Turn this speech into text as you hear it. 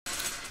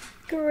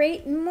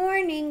Great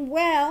morning.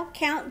 Well,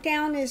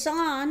 countdown is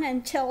on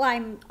until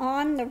I'm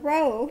on the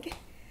road.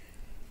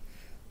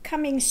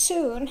 Coming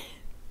soon.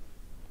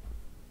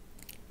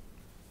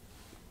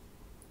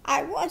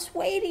 I was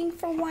waiting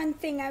for one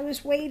thing. I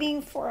was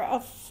waiting for a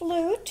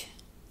flute.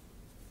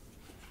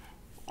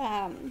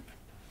 But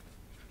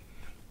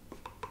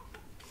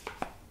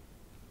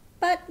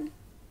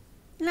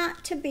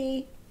not to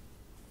be.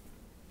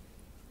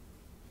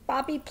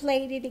 Bobby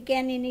played it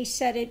again and he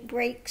said it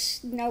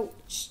breaks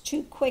notes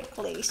too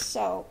quickly,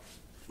 so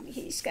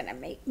he's going to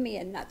make me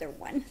another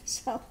one.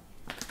 So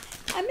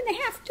I'm going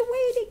to have to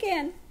wait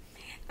again.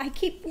 I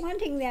keep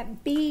wanting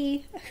that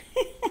B,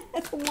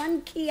 the one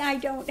key I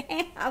don't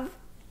have,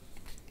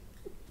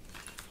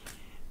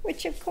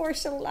 which of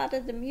course a lot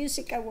of the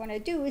music I want to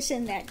do is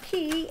in that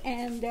key,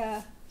 and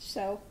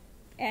so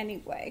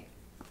anyway,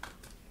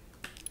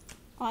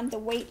 on the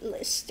wait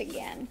list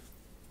again.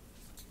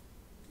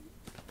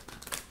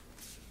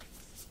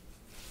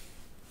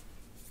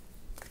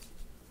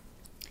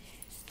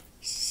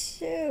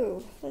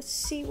 So, let's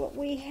see what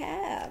we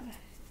have.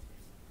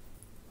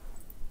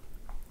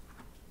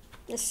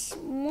 This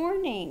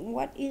morning,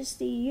 what is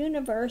the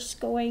universe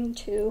going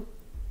to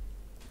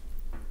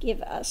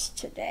give us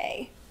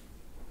today?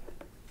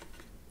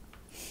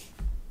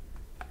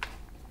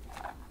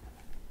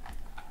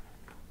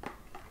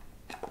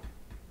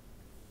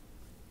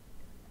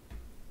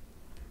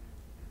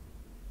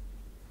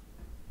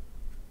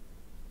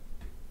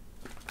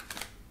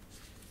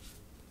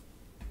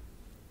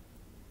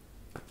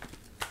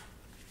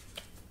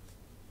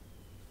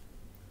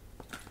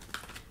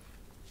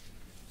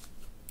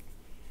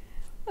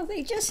 Well,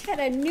 they just had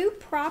a new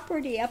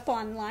property up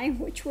online,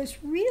 which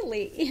was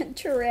really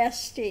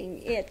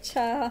interesting. It's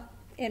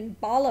in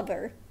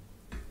Bolivar.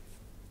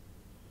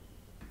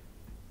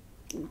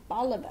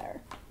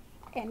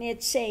 And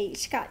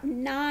it's got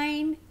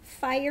 9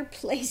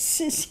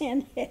 fireplaces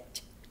in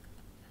it.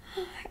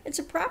 It's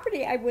a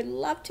property I would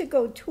love to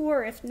go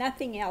tour, if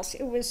nothing else.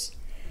 It was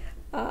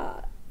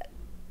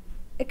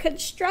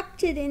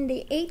constructed in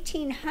the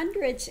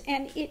 1800s,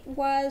 and it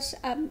was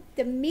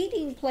the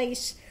meeting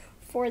place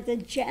for the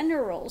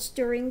generals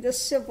during the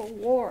Civil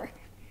War.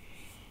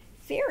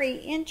 Very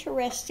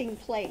interesting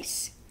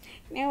place.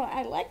 Now,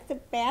 I like the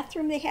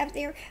bathroom they have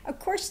there. Of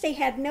course, they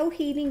had no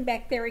heating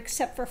back there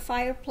except for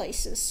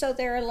fireplaces, so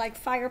there are like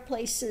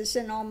fireplaces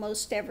in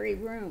almost every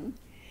room.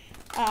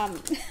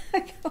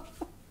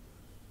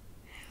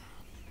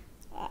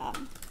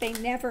 They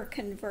never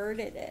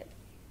converted it.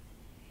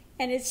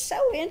 And it's so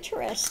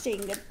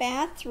interesting, the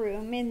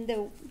bathroom in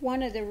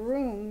one of the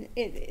rooms,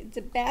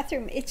 the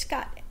bathroom, it's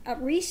got a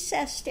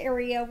recessed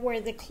area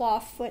where the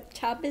clawfoot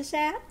tub is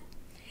at.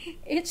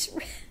 It's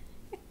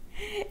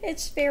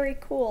very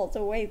cool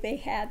the way they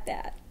had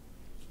that.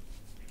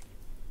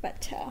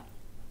 But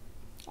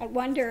I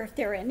wonder if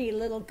there are any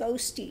little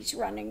ghosties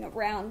running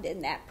around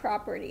in that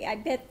property. I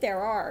bet there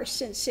are,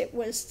 since it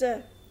was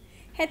the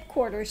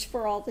headquarters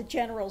for all the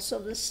generals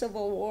of the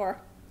Civil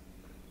War.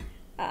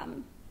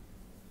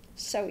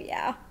 So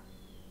yeah.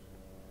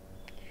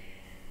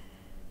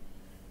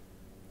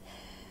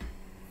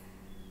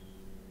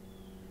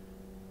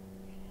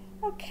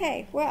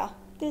 Okay, well,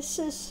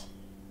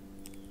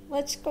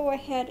 let's go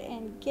ahead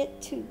and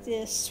get to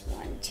this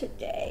one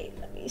today.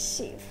 Let me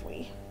see if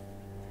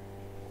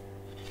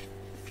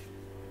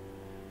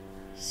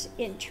it's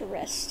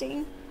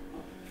interesting.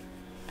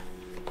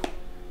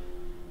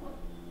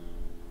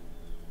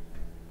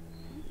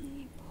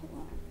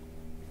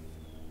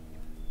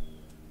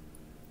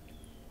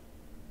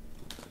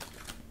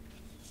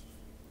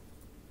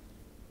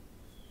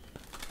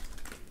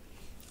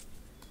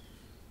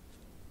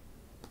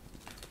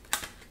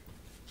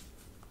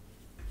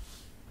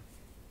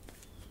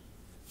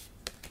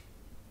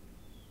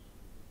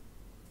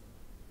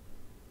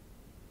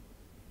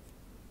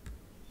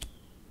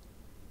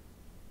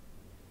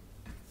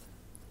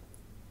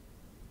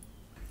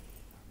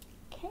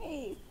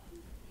 Okay,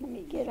 let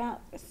me get out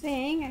the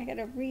thing. I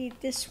gotta read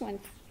this one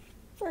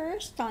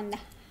first. On the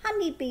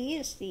honeybee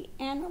is the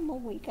animal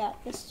we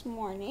got this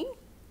morning.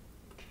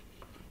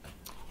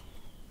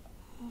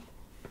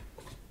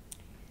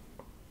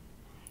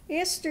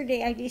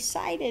 Yesterday I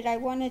decided I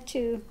wanted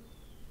to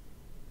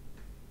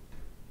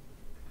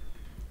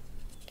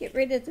get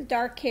rid of the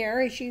dark hair,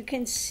 as you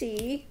can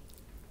see.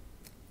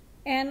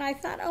 And I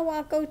thought, oh,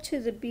 I'll go to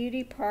the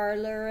beauty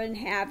parlor and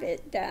have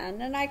it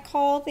done. And I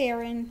called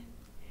there and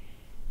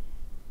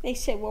they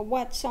said, well,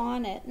 what's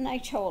on it? And I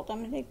told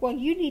them, and they, well,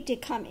 you need to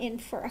come in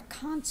for a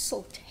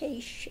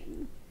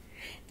consultation.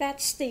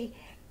 That's the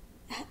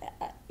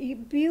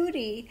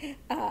beauty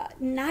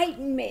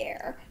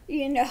nightmare,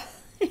 you know.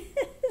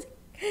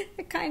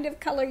 The kind of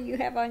color you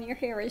have on your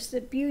hair is the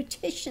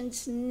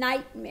beautician's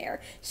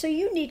nightmare. So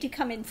you need to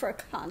come in for a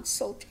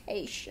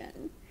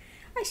consultation.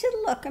 I said,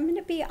 look, I'm going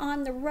to be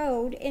on the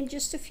road in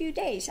just a few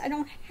days. I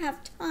don't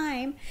have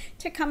time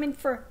to come in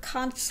for a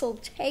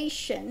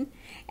consultation,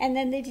 and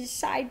then they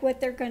decide what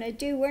they're going to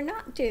do or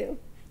not do.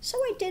 So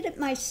I did it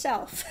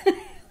myself.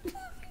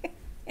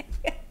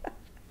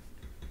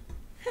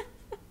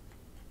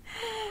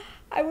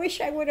 I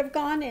wish I would have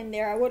gone in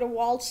there. I would have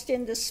waltzed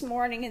in this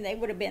morning and they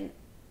would have been,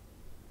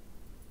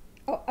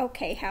 oh,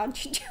 okay, how'd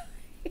you do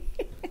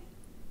it?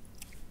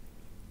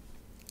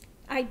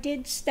 I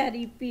did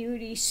study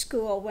beauty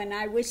school when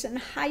I was in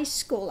high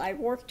school. I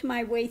worked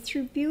my way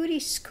through beauty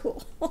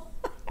school.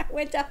 I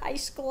went to high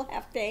school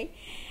half day.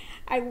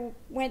 I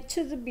went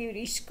to the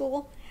beauty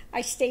school. I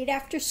stayed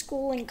after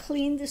school and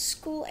cleaned the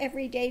school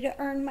every day to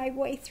earn my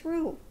way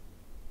through.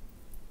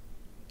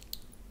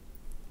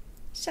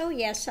 So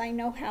yes, I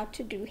know how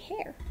to do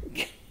hair.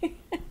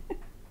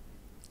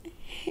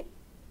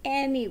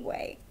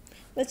 Anyway,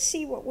 let's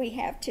see what we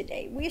have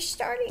today. We're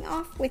starting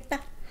off with the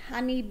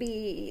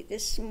honeybee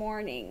this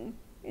morning.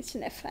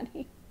 Isn't that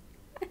funny?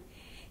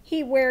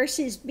 He wears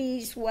his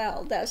bees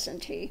well,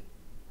 doesn't he?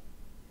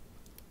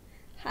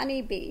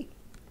 Honeybee.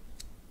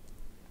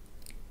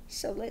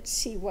 So let's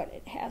see what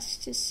it has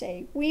to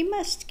say. We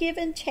must give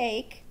and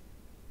take,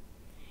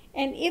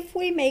 and if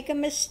we make a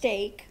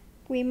mistake,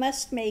 we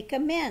must make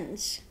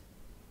amends.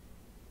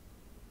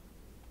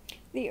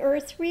 The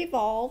earth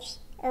revolves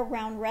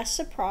around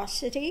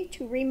reciprocity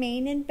to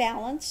remain in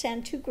balance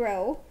and to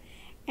grow,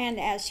 and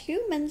as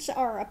humans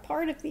are a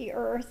part of the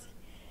earth,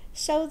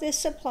 so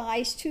this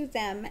applies to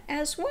them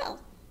as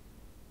well.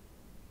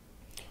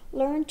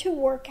 Learn to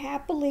work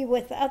happily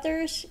with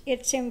others.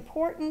 It's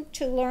important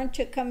to learn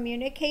to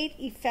communicate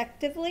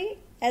effectively,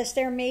 as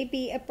there may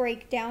be a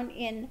breakdown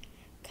in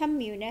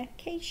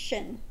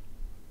communication.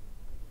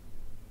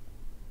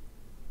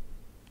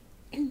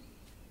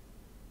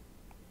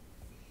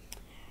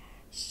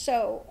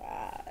 So,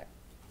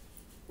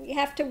 we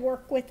have to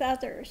work with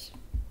others,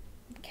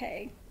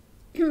 okay?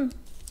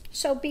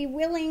 So be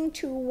willing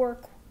to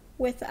work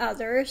with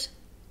others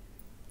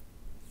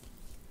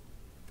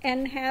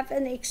and have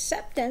an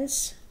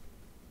acceptance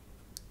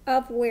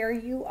of where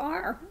you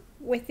are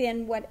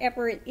within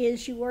whatever it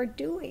is you are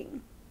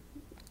doing,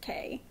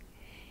 okay?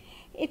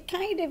 It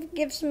kind of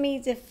gives me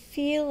the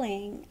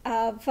feeling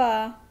of,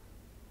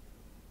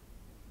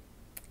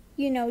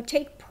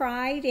 take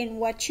pride in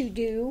what you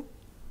do.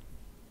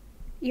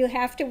 You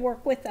have to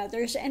work with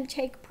others and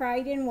take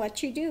pride in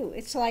what you do.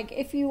 It's like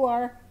if you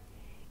are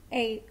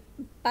a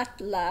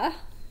butler.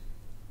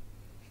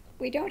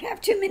 We don't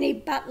have too many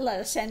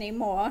butlers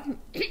anymore,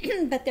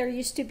 but there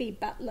used to be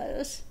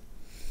butlers.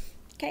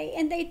 Okay,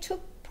 and they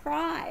took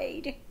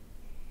pride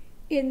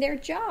in their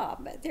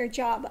job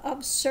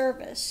of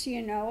service,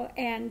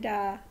 and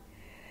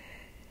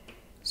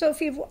so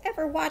if you've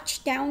ever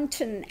watched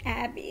Downton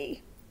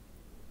Abbey,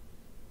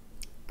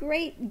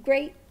 great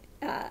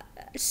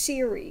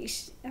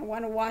series. I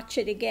want to watch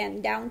it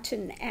again,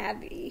 Downton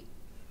Abbey.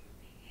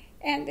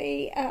 And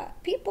the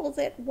people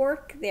that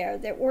worked there,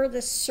 that were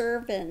the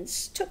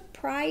servants, took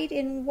pride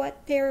in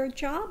what their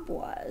job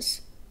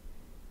was.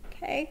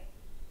 Okay?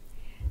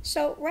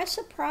 So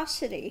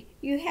reciprocity,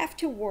 you have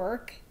to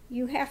work,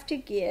 you have to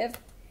give,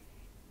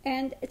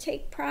 and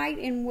take pride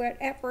in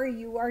whatever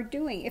you are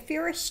doing. If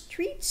you're a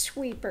street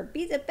sweeper,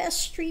 be the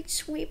best street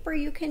sweeper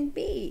you can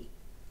be.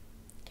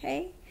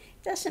 Okay?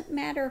 It doesn't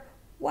matter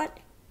what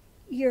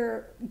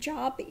your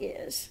job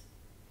is.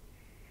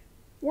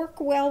 Work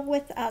well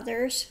with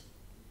others.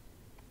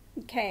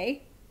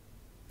 Okay?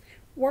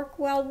 Work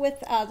well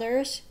with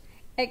others.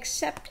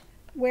 Accept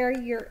where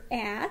you're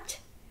at.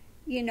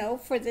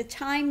 For the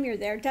time you're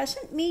there.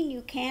 Doesn't mean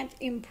you can't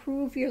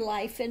improve your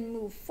life and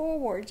move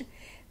forward,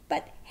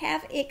 but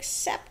have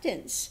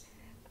acceptance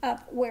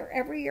of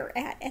wherever you're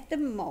at the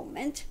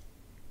moment.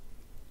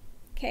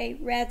 Okay?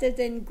 Rather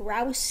than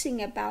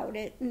grousing about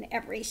it in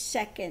every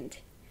second.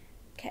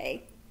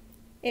 Okay?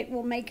 It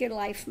will make your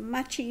life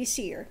much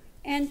easier.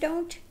 And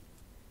don't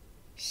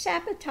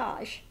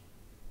sabotage.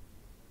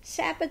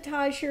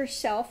 Sabotage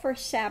yourself or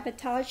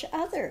sabotage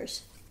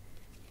others.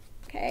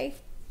 Okay?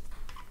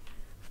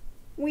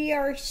 We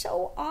are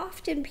so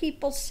often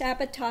people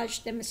sabotage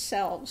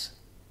themselves.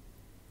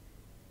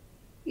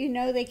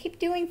 They keep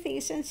doing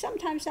things, and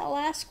sometimes I'll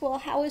ask, well,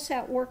 how is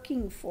that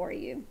working for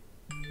you?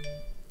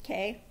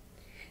 Okay?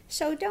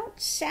 So don't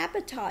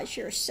sabotage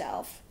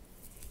yourself.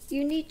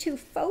 You need to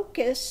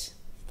focus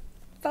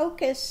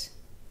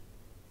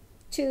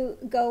to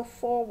go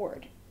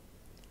forward.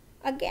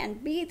 Again,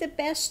 be the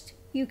best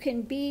you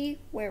can be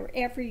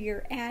wherever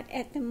you're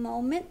at the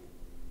moment.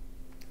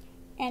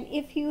 And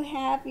if you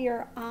have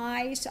your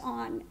eyes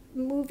on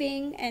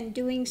moving and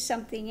doing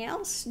something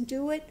else,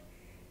 do it,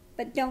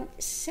 but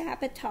don't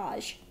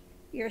sabotage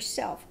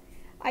yourself.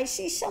 I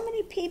see so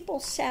many people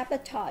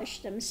sabotage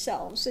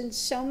themselves in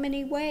so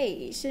many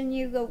ways, and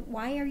you go,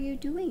 why are you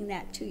doing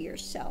that to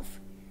yourself?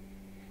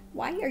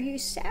 Why are you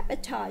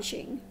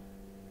sabotaging?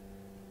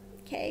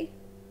 Okay?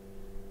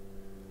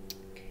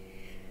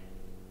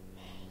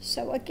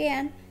 So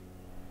again,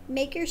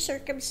 make your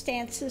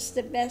circumstances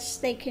the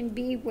best they can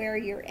be where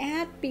you're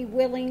at. Be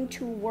willing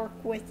to work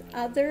with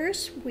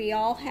others. We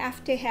all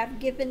have to have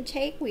give and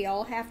take. We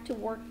all have to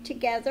work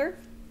together.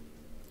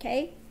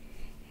 Okay?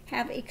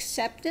 Have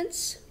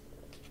acceptance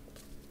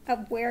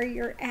of where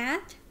you're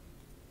at.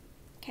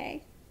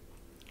 Okay?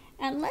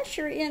 unless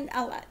you're in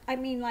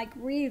like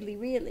really,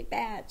 really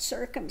bad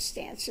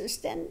circumstances,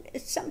 then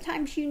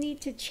sometimes you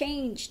need to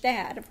change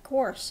that, of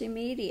course,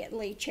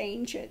 immediately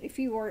change it. If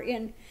you are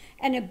in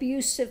an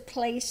abusive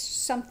place,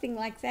 something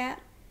like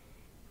that,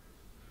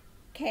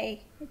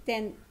 okay,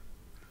 then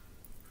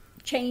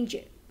change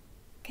it,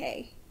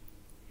 okay.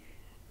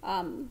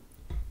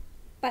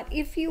 But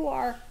if you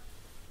are,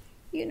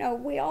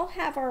 we all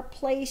have our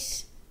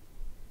place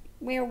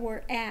where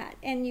we're at,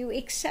 and you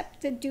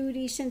accept the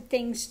duties and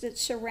things that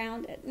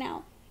surround it.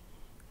 Now,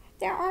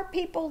 there are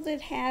people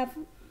that have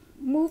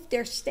moved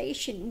their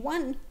station.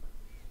 One,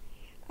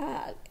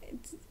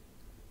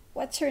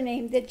 what's her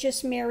name, that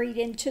just married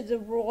into the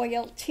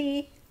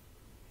royalty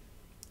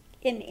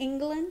in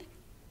England.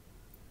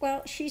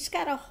 Well, she's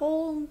got a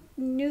whole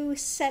new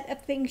set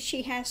of things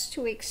she has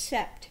to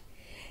accept.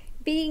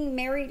 Being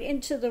married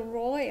into the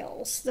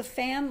royals, the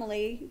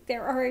family,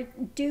 there are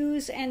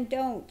do's and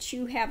don'ts.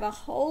 You have a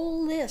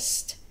whole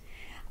list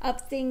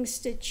of things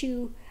that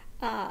you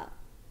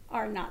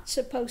are not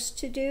supposed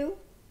to do,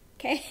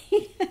 okay?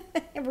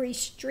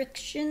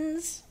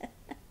 Restrictions,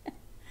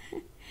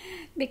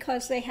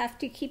 because they have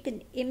to keep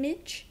an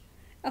image,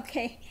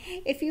 okay?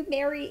 If you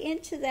marry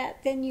into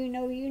that, then you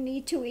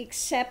need to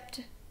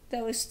accept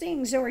those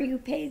things, or you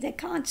pay the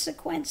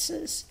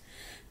consequences.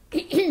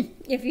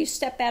 If you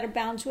step out of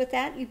bounds with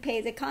that, you pay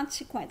the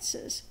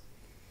consequences.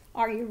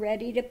 Are you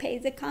ready to pay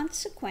the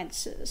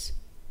consequences?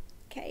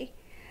 Okay,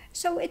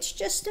 so it's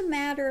just a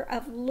matter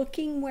of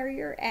looking where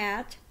you're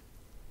at,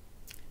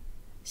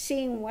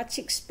 seeing what's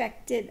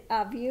expected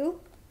of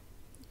you,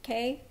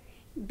 okay,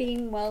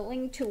 being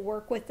willing to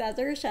work with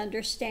others,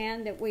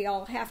 understand that we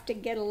all have to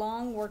get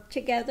along, work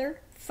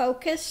together,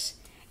 focus,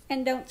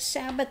 and don't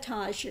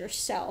sabotage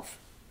yourself,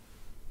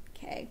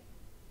 okay.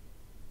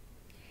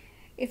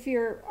 If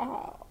you're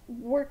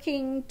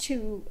working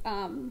to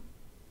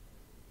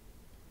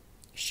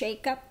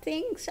shake up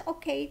things,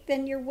 okay,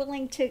 then you're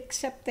willing to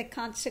accept the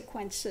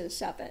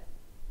consequences of it.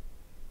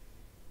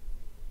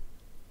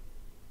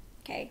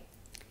 Okay,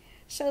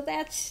 so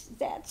that's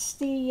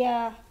the,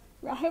 I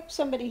hope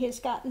somebody has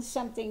gotten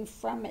something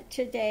from it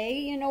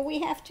today.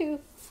 We have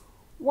to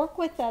work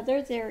with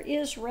others. There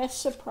is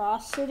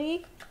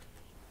reciprocity.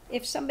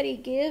 If somebody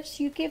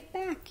gives, you give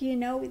back,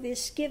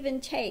 this give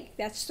and take.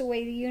 That's the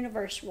way the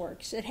universe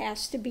works. It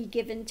has to be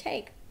give and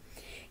take.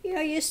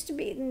 Used to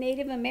be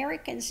Native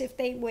Americans, if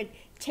they would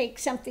take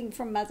something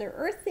from Mother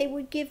Earth, they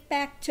would give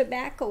back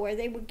tobacco, or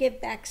they would give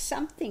back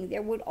something.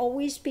 There would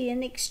always be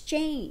an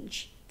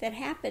exchange that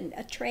happened,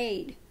 a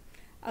trade,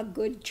 a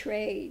good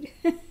trade.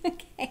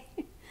 Okay.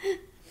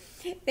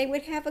 They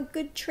would have a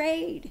good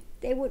trade.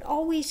 They would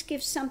always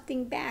give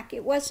something back.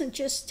 It wasn't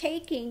just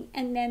taking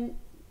and then,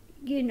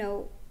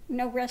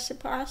 no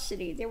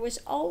reciprocity. There was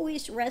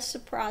always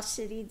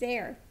reciprocity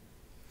there.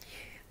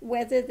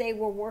 Whether they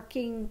were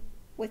working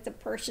with the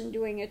person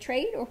doing a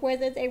trade, or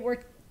whether they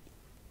were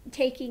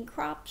taking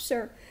crops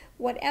or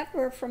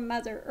whatever from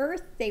Mother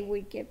Earth, they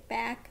would give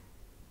back.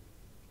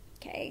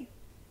 Okay.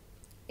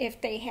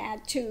 If they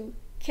had to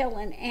kill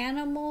an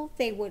animal,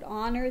 they would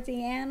honor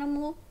the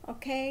animal.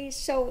 Okay.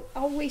 So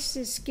always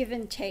this give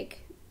and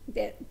take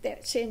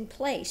that's in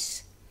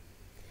place.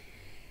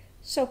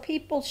 So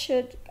people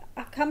should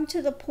come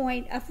to the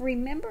point of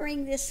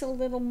remembering this a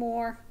little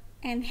more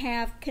and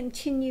have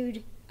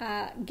continued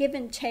give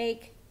and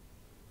take,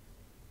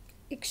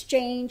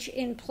 exchange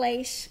in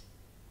place,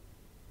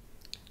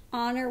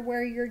 honor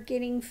where you're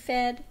getting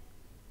fed,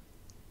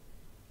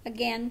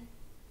 again,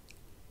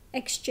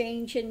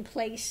 exchange in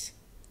place,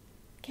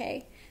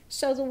 okay,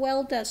 so the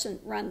well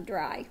doesn't run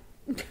dry.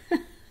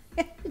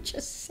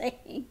 Just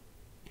saying.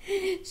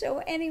 So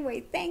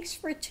anyway, thanks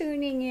for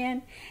tuning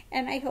in,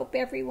 and I hope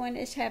everyone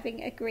is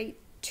having a great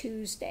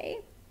Tuesday.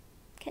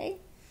 Okay,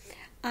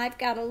 I've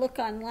got to look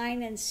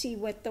online and see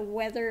what the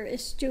weather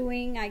is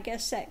doing. I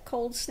guess that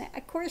cold snap.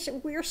 Of course,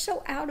 we're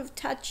so out of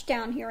touch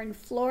down here in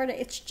Florida.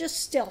 It's just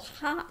still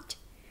hot.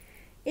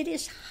 It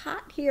is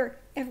hot here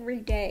every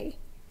day.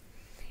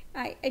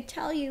 I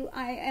tell you,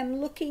 I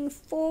am looking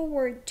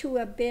forward to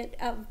a bit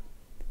of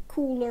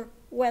cooler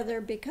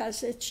weather,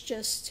 because it's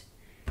just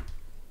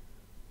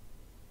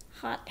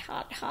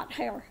hot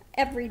here.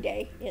 Every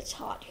day it's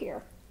hot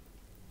here.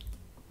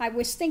 I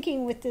was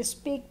thinking with this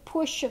big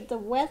push of the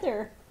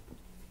weather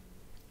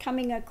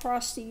coming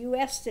across the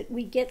U.S. that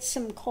we get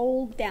some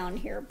cold down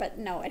here, but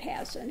no, it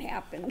hasn't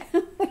happened.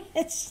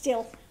 It's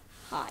still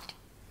hot.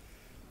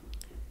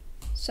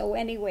 So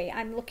anyway,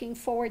 I'm looking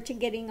forward to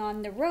getting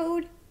on the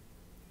road,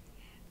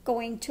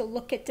 going to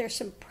look at, there's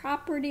some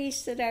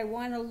properties that I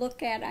want to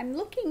look at. I'm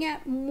looking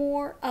at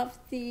more of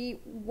the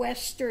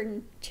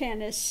western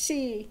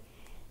Tennessee.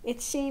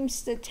 It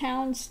seems the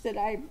towns that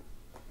I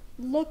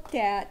looked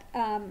at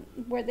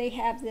where they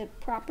have the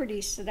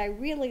properties that I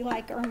really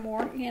like are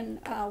more in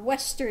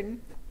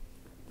western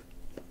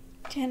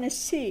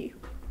Tennessee.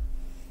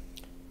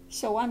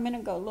 So I'm going to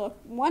go look.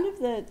 One of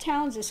the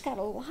towns that's got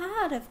a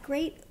lot of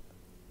great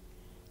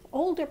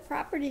older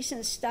properties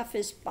and stuff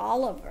is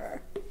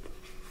Bolivar.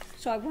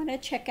 So I want to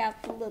check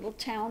out the little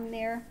town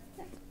there,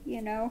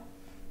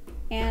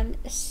 and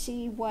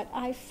see what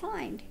I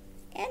find.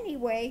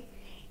 Anyway,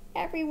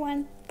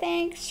 everyone,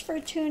 thanks for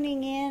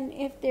tuning in.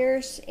 If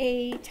there's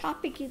a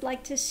topic you'd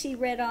like to see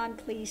read on,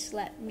 please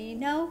let me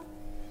know,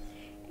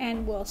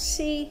 and we'll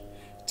see.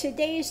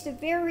 Today is the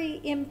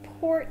very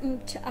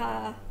important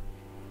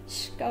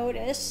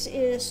SCOTUS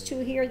is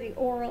to hear the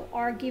oral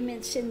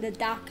arguments in the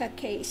Ganga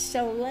case.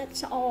 So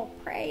let's all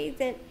pray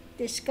that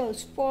this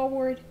goes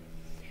forward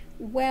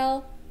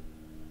well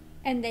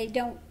and they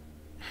don't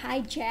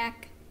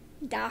hijack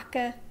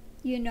Ganga,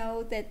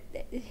 that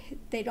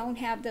they don't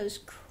have those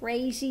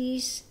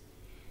crazies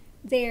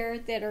there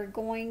that are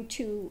going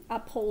to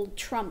uphold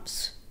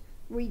Trump's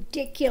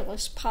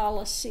ridiculous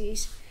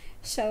policies.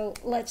 So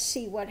let's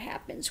see what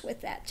happens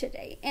with that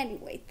today.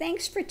 Anyway,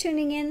 thanks for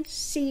tuning in.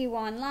 See you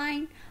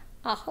online.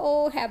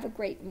 Aho, have a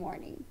great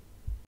morning.